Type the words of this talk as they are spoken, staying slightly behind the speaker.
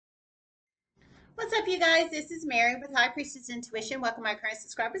What's up, you guys? This is Mary with High Priestess Intuition. Welcome, my current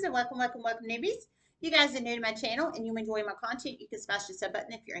subscribers, and welcome, newbies. You guys are new to my channel and you enjoy my content. You can smash the sub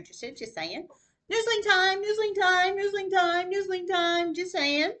button if you're interested. Just saying. Newsling time, newsling time, newsling time, newsling time. Just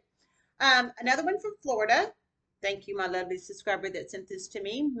saying. Another one from Florida. Thank you, my lovely subscriber that sent this to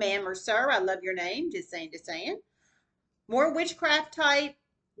me, ma'am or sir. I love your name. Just saying, just saying. More witchcraft type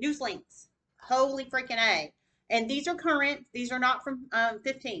news links. Holy freaking A. And these are current. These are not from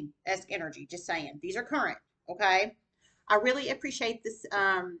 15 esque energy. Just saying. These are current. Okay. I really appreciate this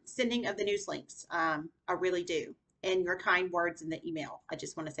sending of the news links. I really do. And your kind words in the email. I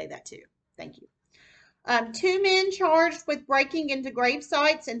just want to say that too. Thank you. Two men charged with breaking into grave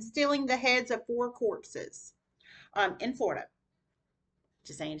sites and stealing the heads of four corpses in Florida.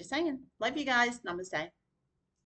 Just saying, just saying. Love you guys. Namaste.